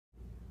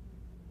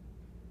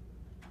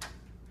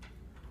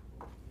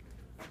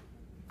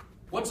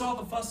What's all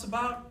the fuss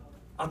about?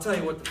 I'll tell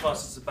you what the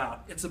fuss is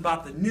about. It's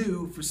about the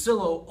new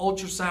Fuccillo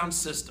ultrasound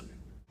system.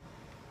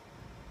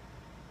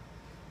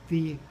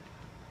 The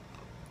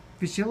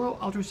Fuccillo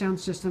ultrasound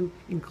system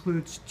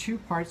includes two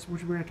parts,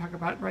 which we're going to talk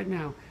about right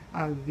now,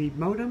 the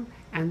modem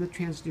and the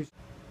transducer.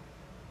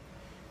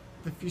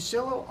 The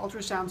Fuccillo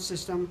ultrasound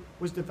system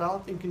was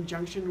developed in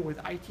conjunction with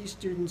IT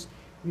students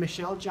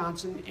Michelle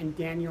Johnson and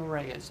Daniel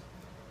Reyes.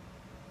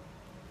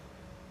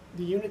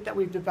 The unit that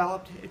we've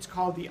developed, it's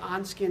called the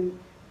On-Skin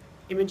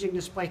Imaging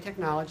Display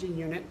Technology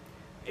Unit.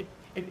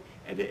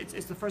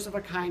 It's the first of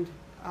a kind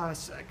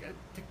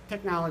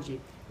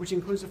technology, which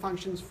includes the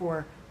functions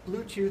for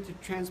Bluetooth to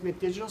transmit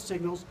digital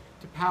signals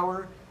to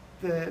power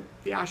the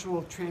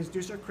actual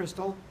transducer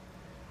crystal,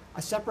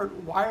 a separate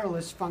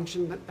wireless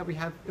function that we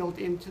have built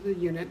into the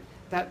unit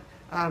that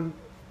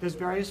does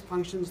various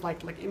functions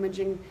like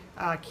imaging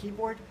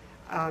keyboard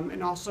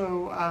and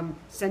also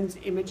sends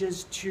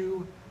images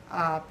to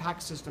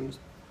PAC systems.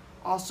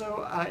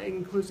 Also, it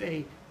includes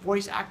a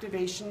voice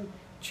activation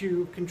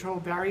to control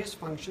various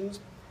functions.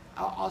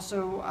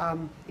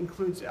 Also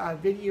includes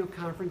video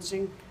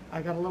conferencing.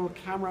 I got a little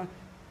camera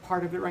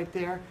part of it right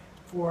there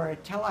for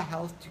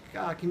telehealth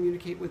to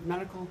communicate with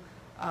medical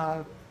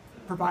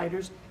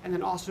providers, and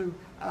then also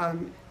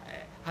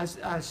has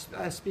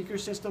a speaker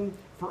system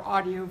for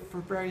audio for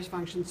various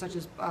functions such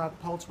as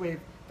pulse wave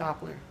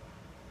Doppler.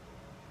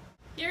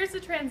 Here's the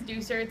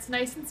transducer. It's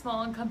nice and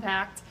small and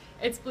compact.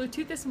 It's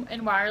Bluetooth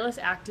and wireless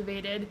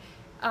activated.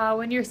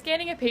 When you're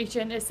scanning a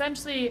patient, it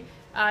essentially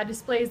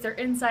displays their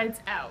insides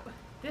out.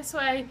 This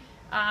way,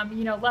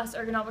 less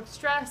ergonomic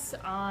stress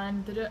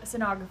on the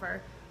sonographer.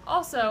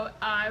 Also,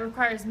 it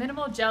requires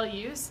minimal gel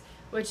use,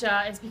 which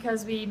is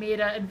because we made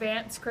an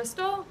advanced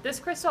crystal. This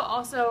crystal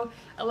also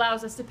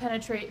allows us to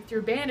penetrate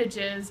through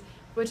bandages,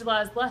 which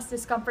allows less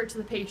discomfort to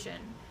the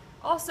patient.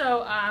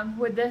 Also,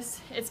 with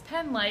this, it's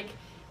pen-like,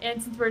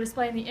 and since we're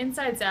displaying the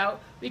insides out,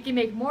 we can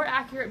make more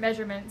accurate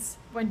measurements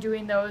when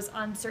doing those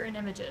on certain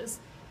images.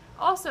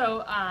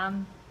 Also,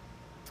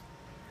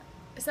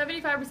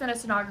 75% of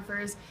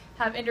sonographers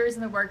have injuries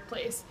in the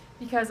workplace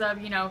because of,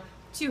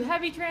 too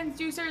heavy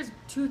transducers,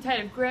 too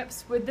tight of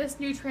grips. With this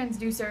new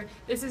transducer,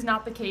 this is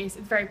not the case.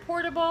 It's very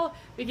portable.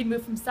 We can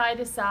move from side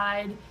to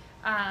side,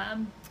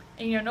 and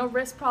no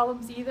wrist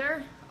problems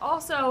either.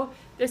 Also,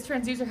 this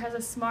transducer has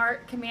a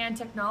smart command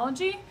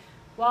technology.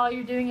 While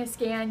you're doing a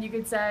scan, you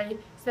could say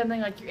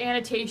something like your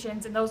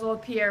annotations, and those will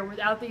appear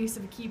without the use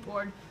of a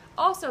keyboard.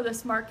 Also, the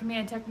smart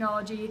command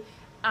technology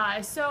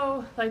is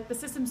the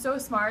system's so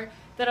smart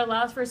that it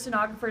allows for a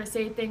sonographer to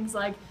say things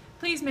like,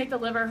 "Please make the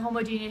liver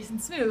homogeneous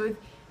and smooth,"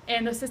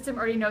 and the system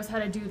already knows how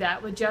to do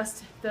that with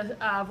just the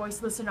voice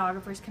of the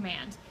sonographer's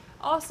command.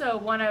 Also,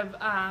 one of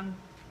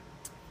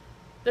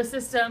the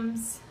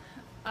system's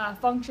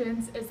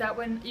functions is that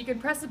when you can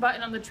press a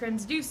button on the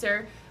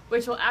transducer,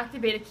 which will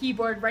activate a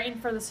keyboard right in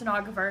front of the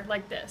sonographer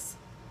like this.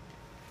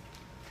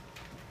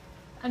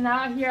 And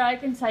now here I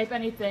can type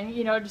anything,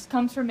 it just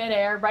comes from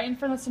midair right in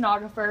front of the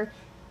sonographer,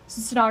 so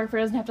the sonographer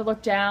doesn't have to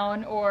look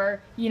down, or,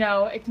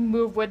 it can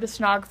move with the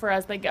sonographer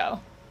as they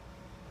go.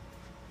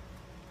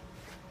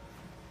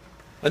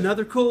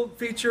 Another cool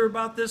feature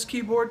about this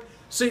keyboard,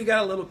 so you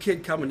got a little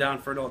kid coming down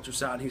for an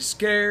ultrasound. He's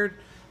scared,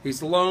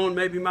 he's alone,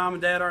 maybe mom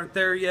and dad aren't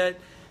there yet.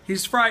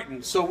 He's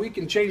frightened, so we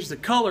can change the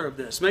color of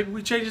this. Maybe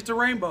we change it to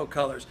rainbow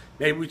colors.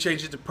 Maybe we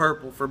change it to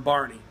purple for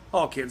Barney.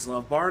 All kids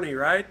love Barney,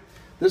 right?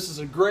 This is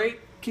a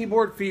great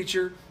keyboard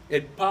feature.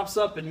 It pops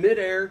up in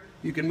midair.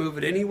 You can move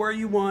it anywhere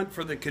you want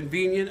for the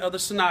convenience of the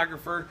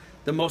sonographer.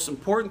 The most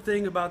important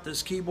thing about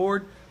this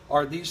keyboard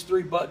are these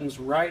three buttons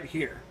right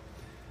here.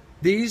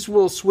 These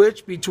will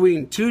switch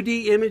between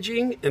 2D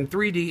imaging and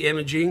 3D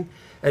imaging,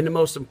 and the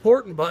most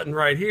important button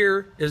right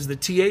here is the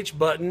TH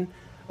button,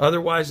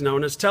 otherwise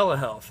known as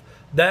telehealth.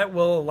 That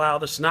will allow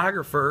the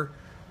sonographer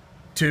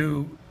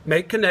to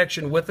make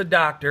connection with the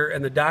doctor,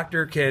 and the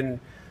doctor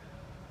can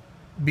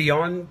be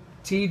on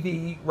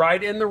TV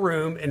right in the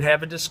room and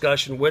have a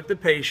discussion with the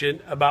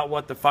patient about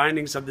what the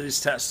findings of these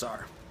tests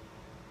are.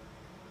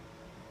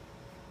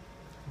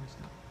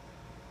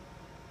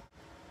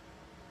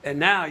 And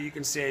now you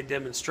can see a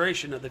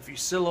demonstration of the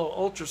Fuccillo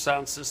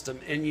ultrasound system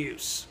in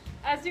use.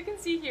 As you can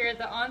see here,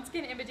 the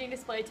on-skin imaging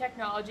display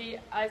technology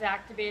is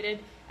activated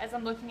as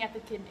I'm looking at the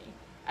kidney.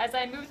 As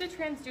I move the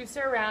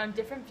transducer around,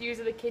 different views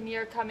of the kidney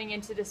are coming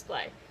into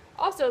display.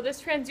 Also,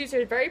 this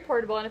transducer is very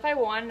portable, and if I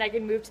want, I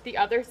can move to the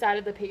other side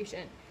of the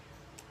patient.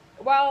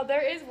 While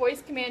there is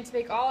voice command to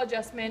make all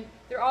adjustment,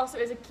 there also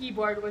is a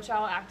keyboard, which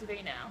I'll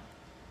activate now.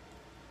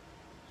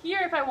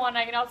 Here, if I want,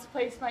 I can also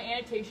place my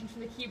annotations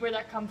from the keyboard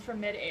that comes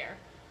from mid-air.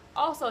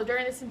 Also,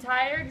 during this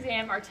entire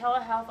exam, our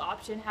telehealth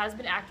option has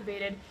been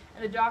activated,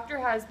 and the doctor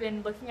has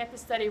been looking at the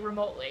study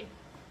remotely.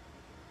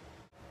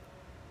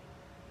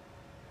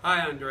 Hi,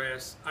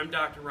 Andreas. I'm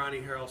Dr.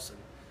 Ronnie Harrelson.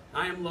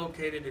 I am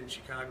located in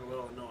Chicago,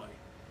 Illinois.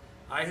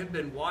 I have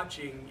been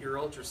watching your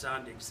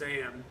ultrasound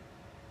exam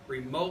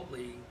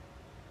remotely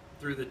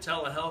through the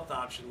telehealth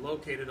option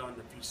located on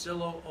the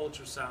Fuccillo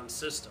ultrasound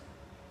system.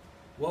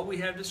 What we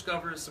have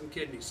discovered is some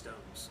kidney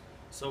stones.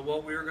 So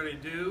what we're going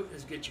to do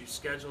is get you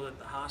scheduled at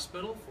the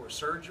hospital for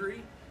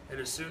surgery, and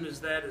as soon as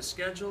that is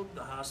scheduled,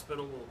 the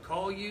hospital will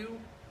call you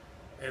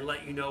and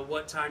let you know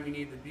what time you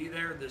need to be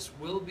there. This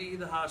will be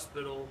the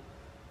hospital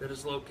that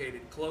is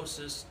located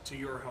closest to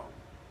your home.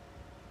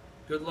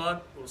 Good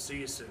luck. We'll see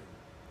you soon.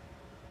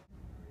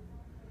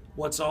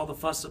 What's all the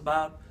fuss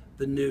about?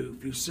 The new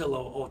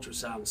Fuccillo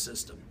ultrasound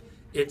system.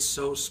 It's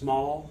so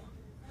small,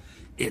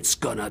 it's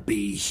gonna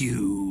be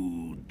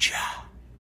huge.